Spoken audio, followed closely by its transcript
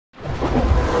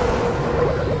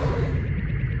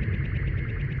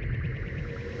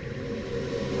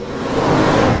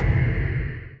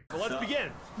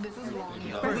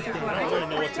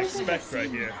disc right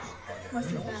here.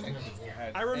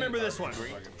 I remember this one.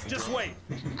 Just wait.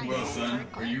 Well, son,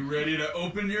 are you ready to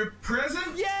open your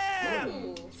present? Yeah!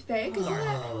 It's big.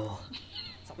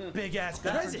 Big ass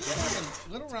present.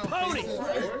 Pony!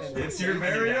 It's your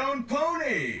very own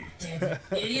pony!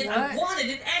 Idiot, I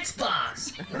wanted an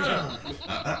Xbox!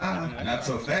 Not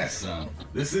so fast, son.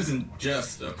 This isn't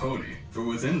just a pony, for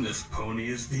within this pony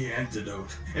is the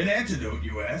antidote. An antidote,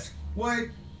 you ask? Why,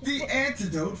 the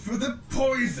antidote for the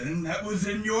poison that was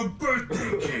in your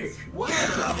birthday cake. What?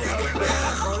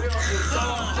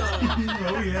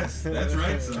 Oh yes, that's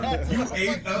right, son. You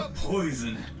ate a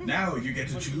poison. Now you get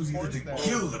to choose either to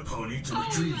kill the pony to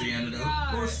retrieve the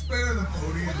antidote, or spare the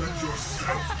pony and let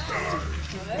yourself die.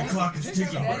 The clock is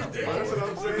ticking, birthday boy.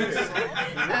 So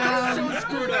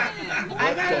screwed up.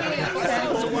 I gotta get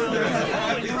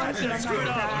Screwed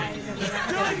up.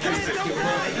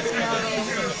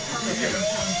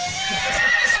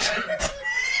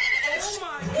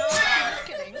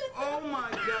 Oh my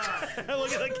god!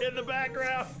 Look at the kid in the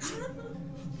background.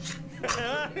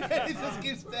 He just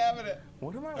keeps stabbing it.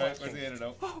 What am I watching? Where's the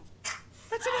antidote? Oh,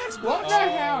 that's an Xbox. What the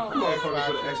hell?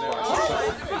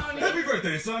 Happy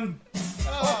birthday, son.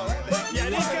 Yeah,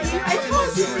 these guys I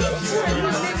told you.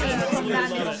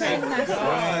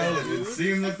 Well, it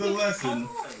seemed that the lesson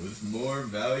was more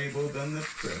valuable than the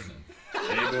present.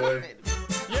 Hey, boy.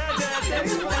 Yeah, Dad,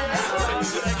 thanks for that. Oh,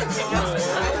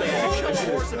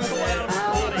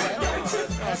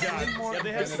 God. Yeah,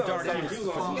 they have some dark hair.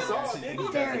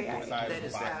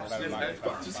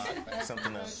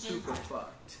 Something else. Super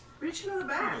fucked. Reach into the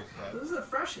back. Those are the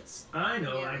freshest. I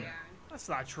know. That's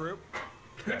not true.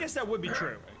 I guess that would be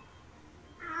true.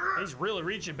 He's really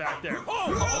reaching back there.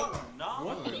 Oh!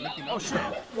 Oh, shit.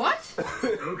 What?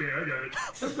 Okay, I got it.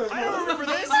 I don't remember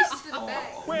this.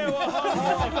 Wait,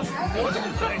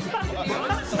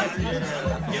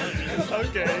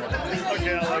 Okay, I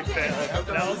like that.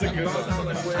 That was a good one.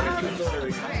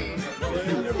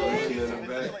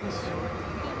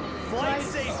 Flight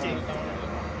safety.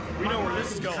 We know where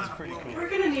this is going. We're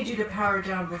gonna need you to power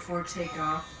down before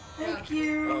takeoff. Thank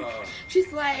you.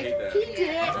 She's like, he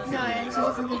did it. No, and she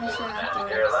doesn't give a shit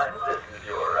afterwards.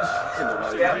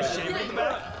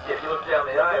 If you look down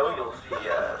the aisle, you'll see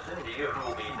Cindy, who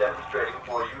will be demonstrating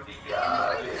for you the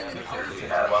features you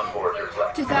have on board your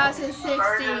left.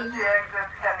 2016.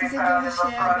 Doesn't give a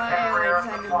shit about airlines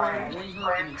anymore.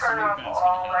 Turn off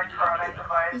all electronic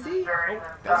devices Is he? during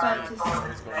About to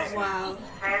wow.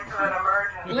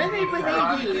 Living with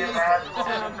AD.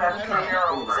 Okay.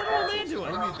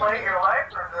 Play your life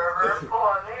preserver, pull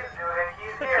on these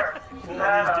doohickeys here.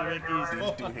 That ought to do it.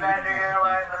 Magic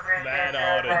Airlines appreciate That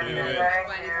ought to do it. Thank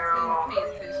you.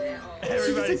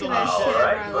 Everybody's on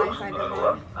Alright, folks, buckle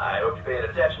up. I hope you paid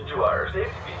attention to our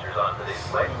safety features on today's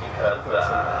flight because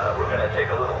we're going to take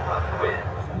a little pop quiz.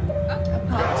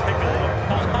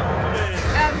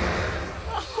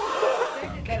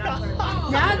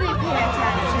 Now they pay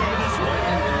attention.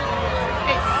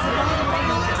 It's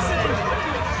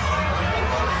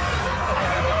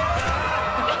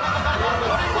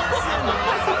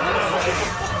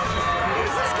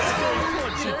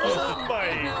Oh my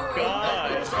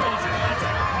god. oh my god. Are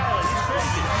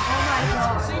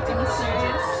you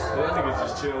serious? I think it's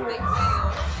just chilling.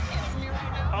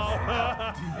 Oh,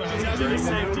 he's having a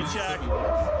safety check. Oh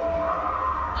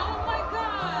my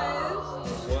gosh!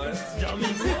 What?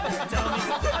 Dummies.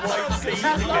 Flight safety.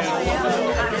 That's what I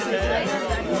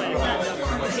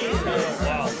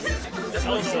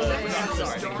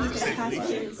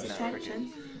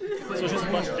So it's just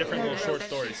a bunch of different little short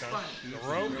stories, huh? The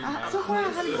rope? So far I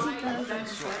haven't seen those.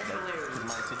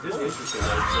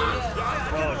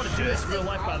 I want to do this in real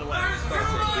life, by the way. I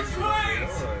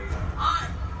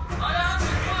have to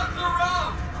cut the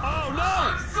rope! Oh, no!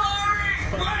 I'm sorry!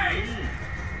 Wait!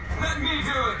 Let me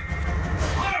do it!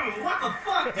 Whoa, what the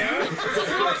fuck, dude?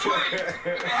 Too much weight!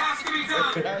 It has to be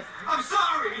done! I'm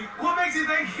sorry! What makes you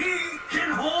think he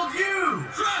can hold you?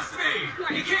 Trust me!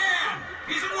 He can!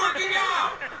 He's been working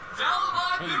out! Tell him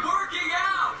I've been working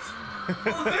out!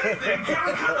 Well, if anything, can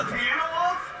we cut the piano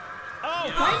off? Oh,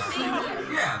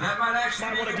 yeah, that might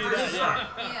actually want to do that, yeah.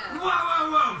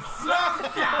 Whoa! Slow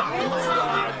down!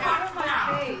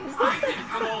 I can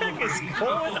come all the way. What is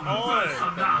going on?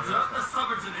 The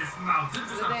suburbs of this mountain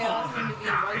just a fall and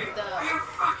die. Are you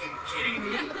fucking kidding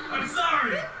me? I'm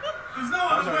sorry. There's no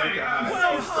other way. I'm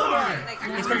so sorry.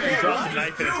 He's going to drop the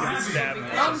knife and it's going to stab him.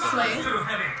 Honestly.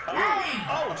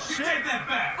 Oh, shit. Take that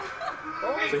back.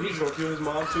 So he's gonna kill his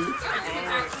mom too?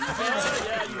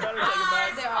 Yeah, you better take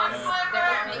it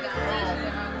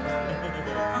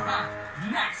back.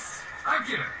 Next. I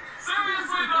get it.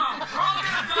 Seriously though, we're all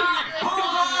gonna die.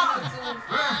 Hold on.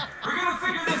 We're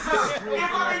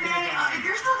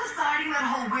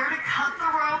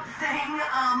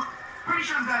Pretty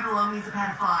sure the guy below me's a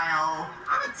pedophile.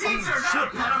 I'm a teacher, not a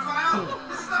pedophile.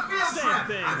 This is a field Same trip.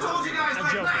 thing. I told you guys I'm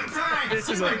like joking. 9 times. This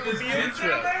is You a think there's field kids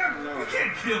trip. down there? You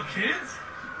can't kill kids.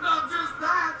 Not just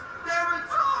that. They're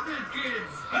retarded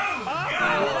kids. Oh,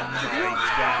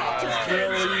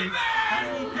 Really?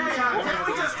 Hey, can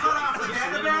we just cut off the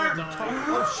data there? Oh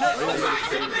shit!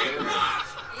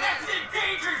 That's an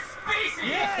endangered species!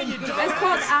 Yeah, you don't. That's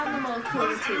called animal What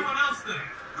does cruelty. everyone else think?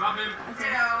 Drop him.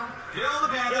 Kill the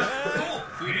panda. Cool.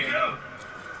 Here you go.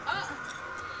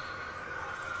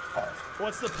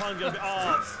 What's the pun gonna be?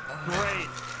 Oh, great.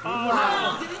 Oh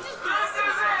Wow. no. This is it!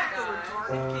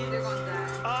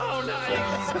 Oh no.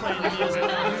 He's playing the music.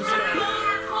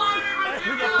 We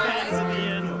got pants at the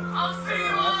end. I'll see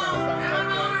you all in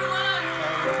another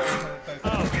life! Oh.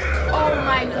 Oh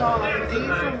my god. Are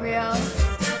you for real?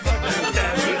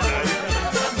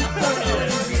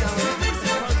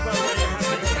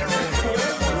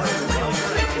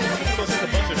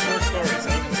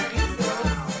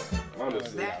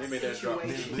 Honestly, they made that drop.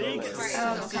 Big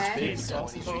Okay.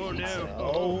 sausage. Oh no.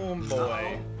 Oh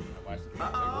boy.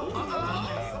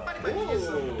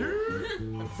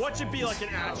 What should be like an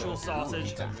actual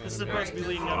sausage? This is supposed to be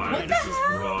leading up to What the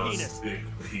hell? penis. Big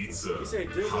pizza. You say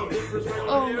dildo dippers right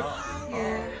Oh.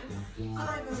 Yeah. I'm a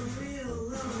real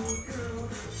little girl,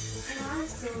 and I'm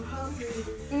so hungry.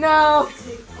 No.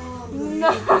 Take all the No.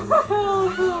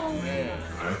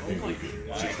 I think we could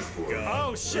check it for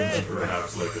Oh shit.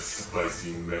 perhaps like a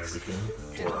spicy Mexican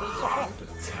or a hot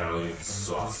Italian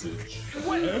sausage.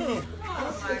 I'll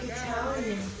take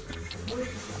Italian with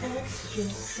extra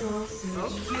sausage.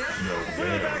 Where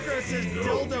in the background says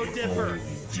dildo dipper?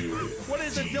 Do it. What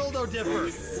is a dildo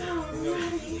dipper? So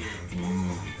nutty.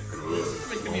 Good. Won't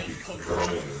be coming in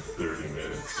 30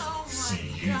 minutes. See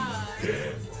you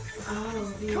then.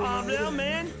 I'll be Calm ready. down,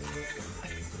 man.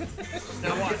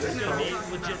 Now watch, it's gonna be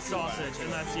legit sausage,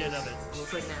 and that's the end of it.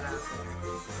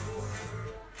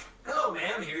 Hello,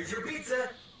 ma'am. Here's your pizza.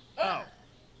 Oh.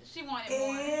 She wanted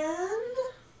more.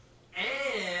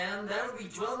 And that'll be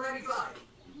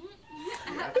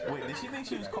 $12.95. Wait, did she think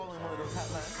she was calling one of those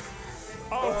hotlines?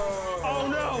 Oh. Oh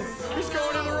no. He's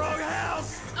going to the wrong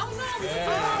house. Oh no!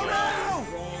 Oh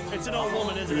no. It's an old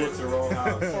woman, isn't It's the it? wrong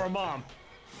house. Or a mom.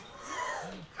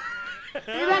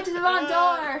 You went to the wrong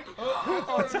door.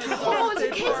 Oh, it's a kid's Oh, it's a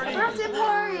birthday kid's party. birthday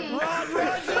party. Run, dude.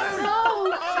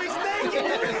 No. Oh, he's naked.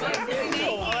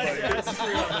 Oh, that's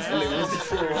screwed up, man. It's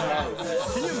the wrong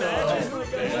house. Can you imagine?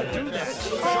 Do that.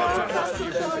 Oh, that's so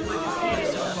funny.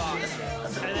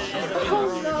 And then it ends up being the Oh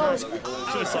wrong no.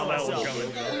 Should have saw that one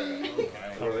coming.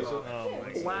 Oh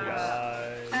my god.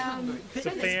 It's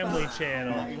a family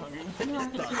channel.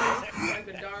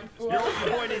 Your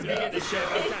boy needs to be getting a shit.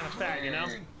 I'm kind of fat, you know?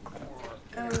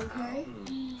 Okay.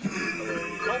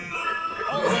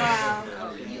 Oh, Wow.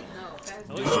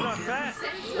 at least you're not fat.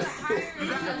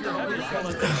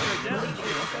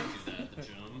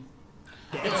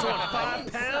 It's what,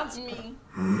 5 pounds?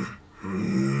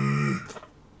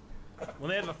 When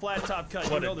they have a flat top cut,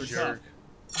 you What know a they're jerk.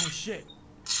 tough. Oh shit.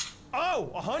 Oh,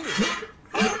 100.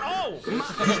 Oh, What's the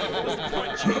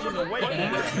point changing the weight?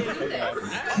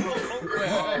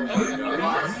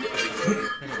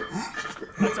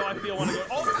 That's how I feel when I go.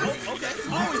 Oh, okay.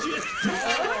 Oh, you just.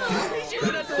 You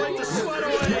have to wipe the sweat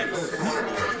away.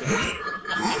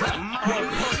 Oh,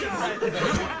 God.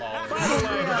 By the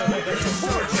way, this is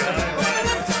so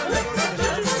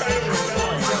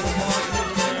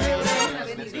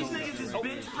These niggas is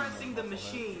bench pressing the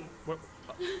machine.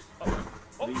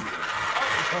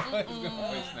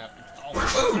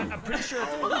 I'm pretty sure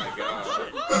it's. Oh my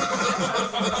god.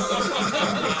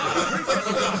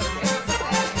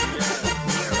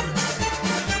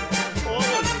 What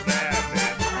was that,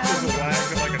 man? It was a whack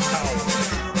with like a towel.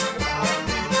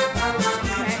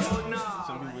 Oh no.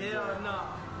 Hell no.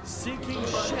 Sinking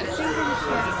shit.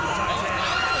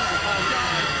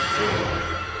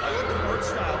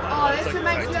 Oh, this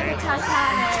reminds me of the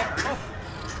Titanic.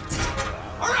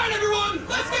 Alright, everyone!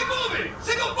 Let's get moving!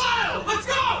 Single file! Let's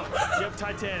go! Yep,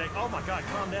 Titanic. Oh my god,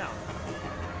 calm down.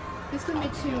 This could be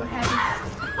too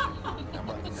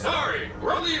heavy. Sorry,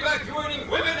 we're only evacuating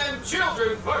women and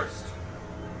children first.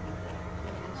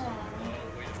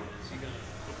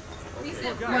 He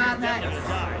said, Wow, Gonna that's.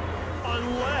 die.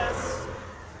 Unless.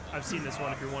 I've seen this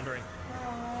one if you're wondering.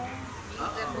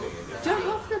 Jump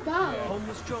off the boat.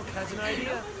 Homeless drunk has an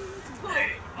idea.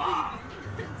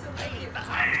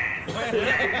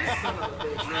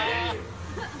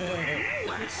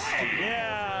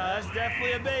 Yeah, that's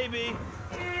definitely a baby.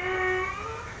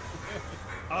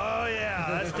 Oh yeah,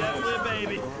 that's definitely a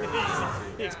baby.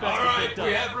 He expects to Alright, pick up.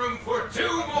 we have room for 2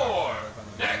 more.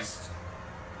 Next.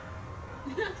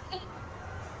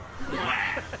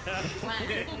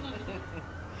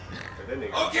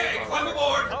 Okay, climb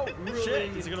aboard. Oh,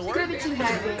 shit. Is it gonna work? It's gonna be too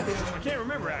heavy. I can't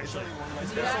remember, actually.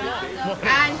 It's been so long.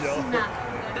 And snap.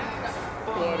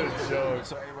 What a joke.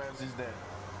 So everybody's just dead.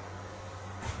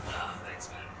 Thanks,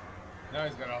 man. Now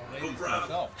he's got all the ladies to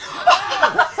himself.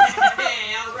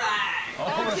 Hey, all right. Oh,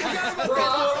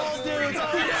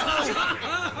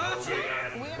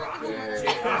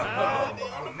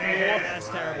 man, that's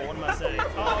terrible. What am I saying? Oh,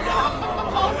 no.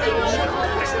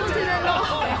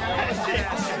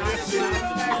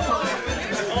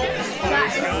 That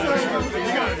is so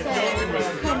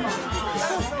come on.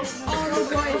 All the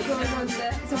boys going on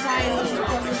there. It's a violent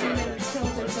children.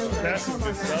 That's some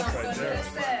good stuff right there.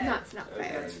 No, it's not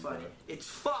fair. It's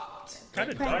fucked.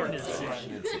 Kind of dark.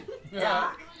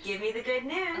 Doc, give me the good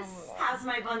news. How's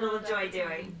my bundle of joy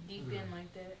doing? Deep in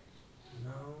like that.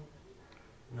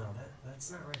 No,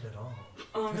 that's not right at all.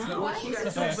 Oh no? What?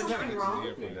 Is something wrong?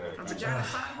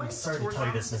 I'm sorry to tell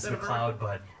you this, Miss McLeod,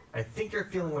 but I think you're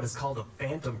feeling what is called a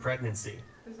phantom pregnancy.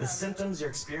 The symptoms you're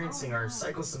experiencing are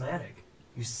psychosomatic.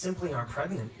 You simply aren't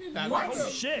pregnant. What? Oh,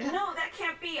 shit. No, that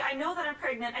can't be. I know that I'm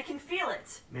pregnant. I can feel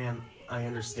it. Ma'am, I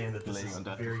understand that this is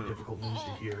very difficult news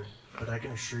to hear, but I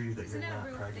can assure you that you're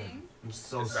not pregnant. I'm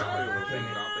so sorry.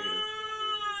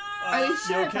 Are you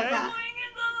sure okay? about that?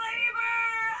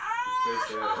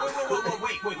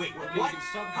 Wait. What?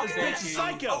 How's that?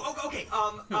 Psycho. Oh, okay.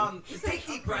 Take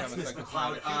deep breaths, Miss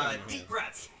McLeod. Deep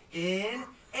breaths. In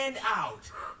and out.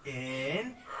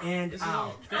 In and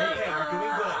out. Okay, we're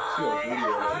doing good.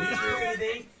 Keep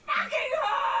breathing.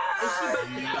 Is she about to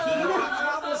pee?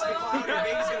 Miss McLeod, your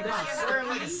baby's gonna come out swearing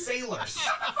like a sailor.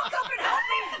 Shut the fuck up and help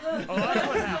me! Oh, that's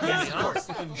what happens. Yes, of course.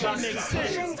 That makes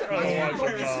sense. And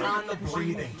focus on the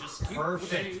breathing.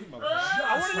 Perfect. I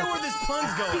want to know where this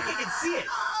pun's I going. think I can see it.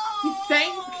 You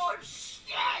think? Oh,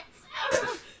 shit!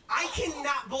 I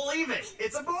cannot believe it!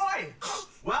 It's a boy!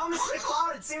 Well, Miss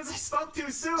McLeod, it seems I spoke too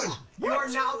soon. You are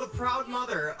now the proud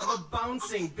mother of a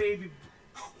bouncing baby.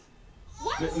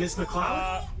 What? Miss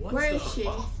McLeod? Where is she?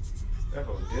 That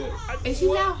was good. Is she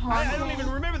now I haunted? don't even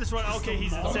remember this one. Okay,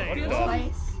 he's insane.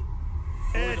 Place?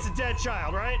 And it's a dead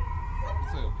child, right?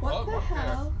 What the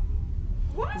hell?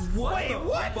 Wait, what?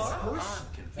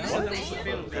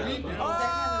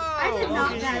 I did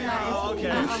not get that. Oh,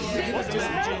 okay. What's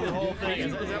imagining the whole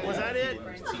thing? Was that it?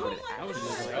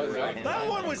 That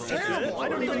one was terrible. I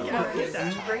don't even get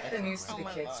that. Break the news to the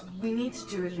kids. We need to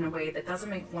do it in a way that doesn't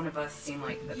make one of us seem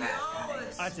like the bad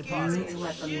guys. That's We impossible. need to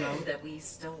let them know that we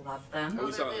still love them.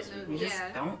 We just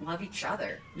don't love each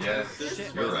other. Yeah,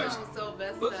 you're right.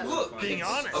 But look, Being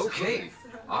honest. okay,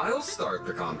 I'll start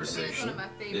the conversation.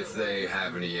 If they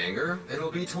have any anger,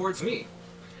 it'll be towards me.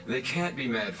 They can't be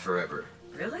mad forever.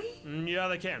 Really? Yeah,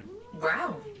 they can.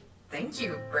 Wow. Thank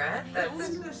you, Brad.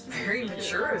 That's very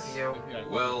mature of you.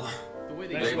 Well,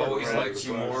 they've always liked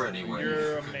you more anyway.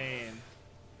 You're a man.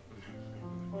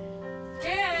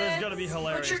 There's gotta be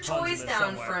hilarious Put your puns in toys this down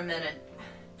somewhere. for a minute.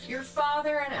 Your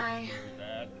father and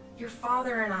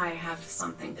I have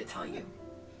something to tell you.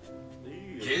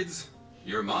 Kids,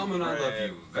 your mom and I love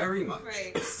you very much.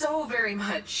 So very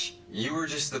much. You are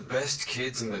just the best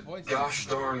kids in the gosh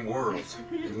darn world.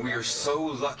 And we are so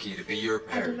lucky to be your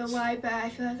I don't know parents. why, but I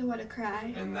feel like I want to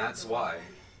cry. And that's why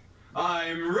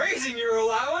I'm raising your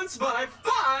allowance by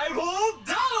 $5 whole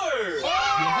dollars!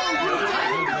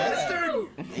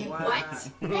 What?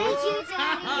 Thank you,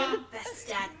 Daddy. You're the best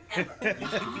dad ever.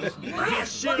 Brad,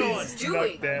 what are you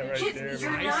doing? that right Kids, there,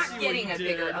 you're man. not getting a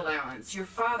bigger allowance. Your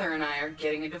father and I are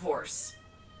getting a divorce.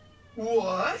 What?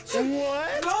 What?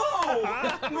 No!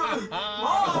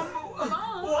 Mom!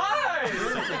 Why?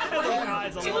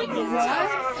 Eyes all over the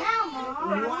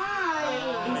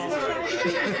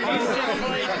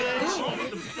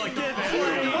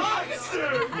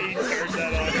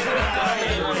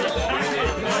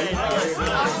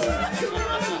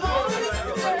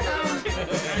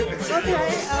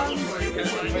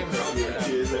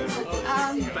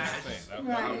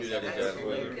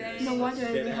Right. No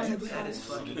wonder they have a divorce.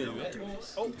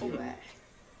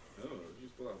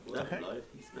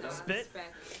 Spit.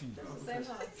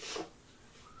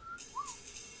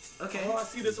 Okay. Oh, I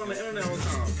see this on the internet all the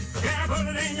time. Can I put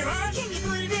it in your butt? Can you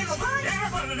put it in your butt? Can I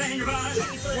put it in your butt?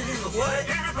 What?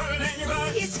 Can I put it in your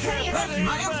butt? It's crazy.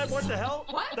 What the hell?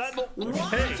 What? That, What?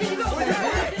 hey.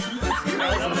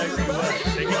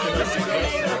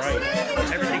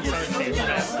 Everything starts being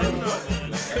fast.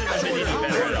 Could have been even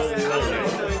better at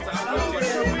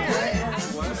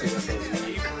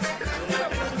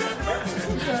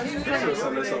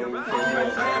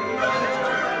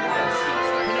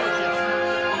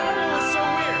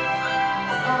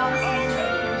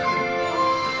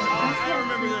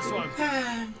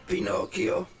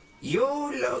Pinocchio. You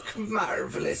look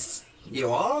marvelous. You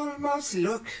almost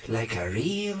look like a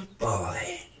real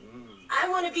boy. I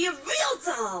want to be a real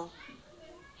doll.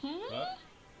 That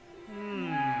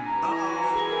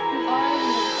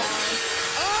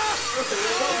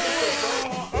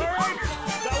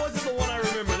wasn't the one I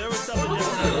remember. There was something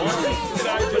different. Did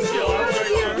I just go out right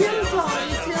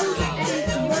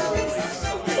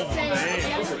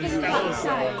That was the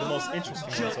most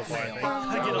interesting one so far, I think. I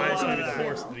get a lot out of that.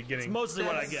 Force at the beginning. It's mostly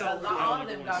what I get.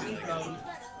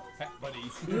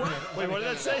 Wait, what did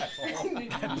that say?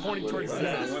 I'm pointing towards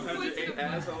that. 108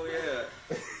 asshole, yeah.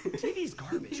 TV's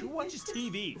garbage. Who watches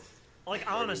TV? Like,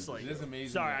 honestly. It is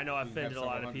amazing. Sorry, I know I offended a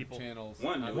lot of people.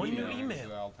 One new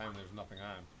email. All the time, there's nothing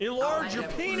on. Enlarge your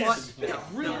penis.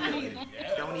 Really?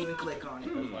 Don't even click on it.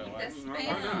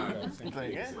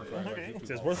 It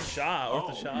says worth a shot,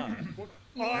 worth a shot.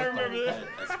 Oh, I remember this.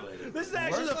 This is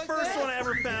actually the first one I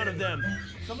ever found of them.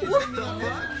 What the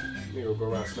fuck? Nigga go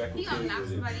around smacking He gonna knock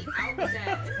somebody out with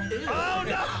that. Oh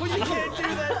no, you can't do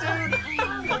that, dude.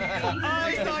 Oh,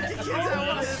 he's knocking kids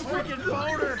out with his freaking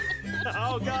boner.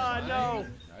 Oh god, no.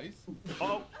 Nice.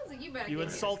 Oh, you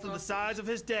insulted the size of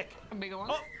his dick. A bigger one?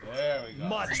 Oh, there we go.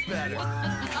 much better.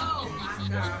 Oh my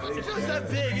god. If it was that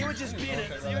big, it would just be it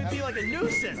would be like a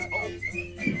nuisance. Oh.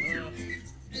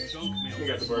 You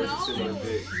got the birds just sitting on his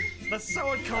dick. That's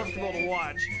so uncomfortable to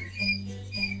watch.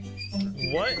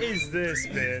 What is this,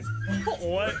 man?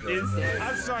 What is this?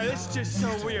 I'm sorry, this is just so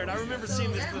weird. I remember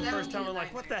seeing this for the first time. I'm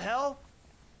like, what the hell?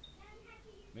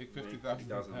 Make 50,000.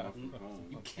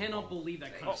 You cannot believe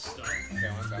that kind of stuff.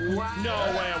 No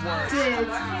way it works.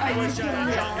 I wish I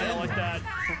had jumping like that.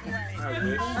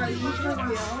 Are you for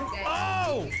real?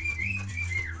 Oh!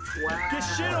 Wow. Get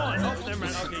shit on! Oh, never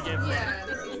mind. Okay, game.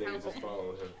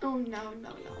 Oh no.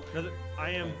 Another, I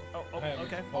am. Oh,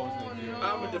 okay.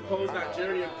 I'm a deposed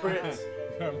Nigerian prince.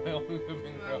 My only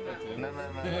living relative. No.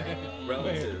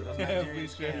 Relative. Yeah, we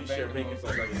share bacon so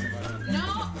like No!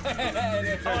 Oh, it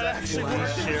actually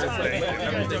worked. You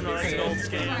guys don't know that's an old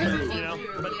scam, you know?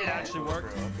 But it actually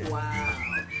worked. Wow.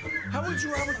 How would you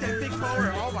run with that big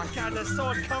boner? Oh my god, that's so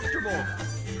uncomfortable.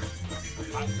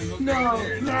 No.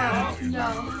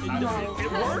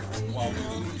 It worked?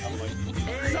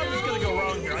 Something's gonna go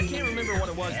wrong here. I can't remember what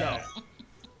it was though.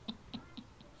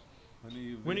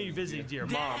 When are you visiting your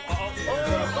mom? He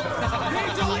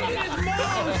deleted his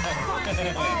mom!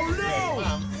 Oh no!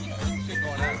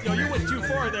 Yo, you went too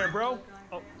far there, bro.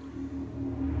 Oh.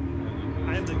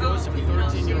 I am the ghost of a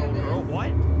 13-year-old girl.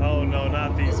 What? Oh no,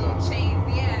 not these ones. Yeah.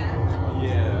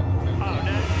 Oh,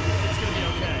 now it's gonna be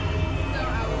okay.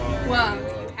 Wow. You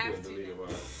have to.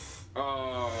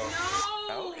 Oh.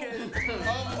 Okay. You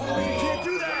can't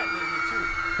do that!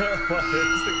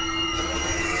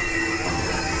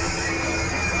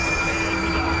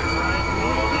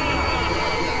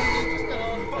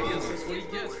 That's what he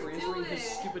gets for answering his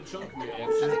stupid junk mail.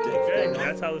 Okay,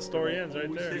 that's how the story ends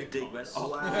right there. Oh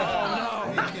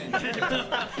no!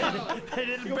 They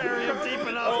didn't bury him deep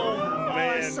enough. Oh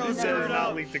man, so this screwed does not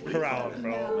up. leak the crowd,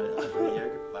 bro.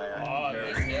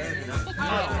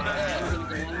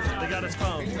 They got his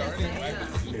phone.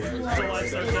 So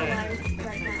life's okay.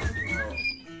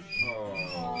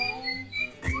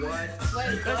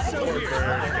 That's so weird.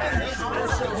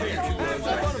 That's so weird. That's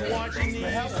the fun of watching these. Is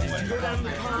you go down in the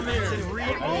comments and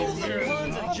read all the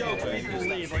tons of jokes people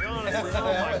leave. Like honestly, oh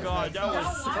my god, that was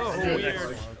so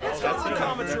weird. Let's go to the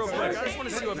comments real quick. I just want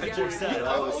to see what people said.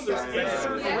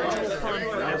 Insert original pun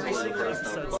for every single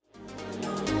episode.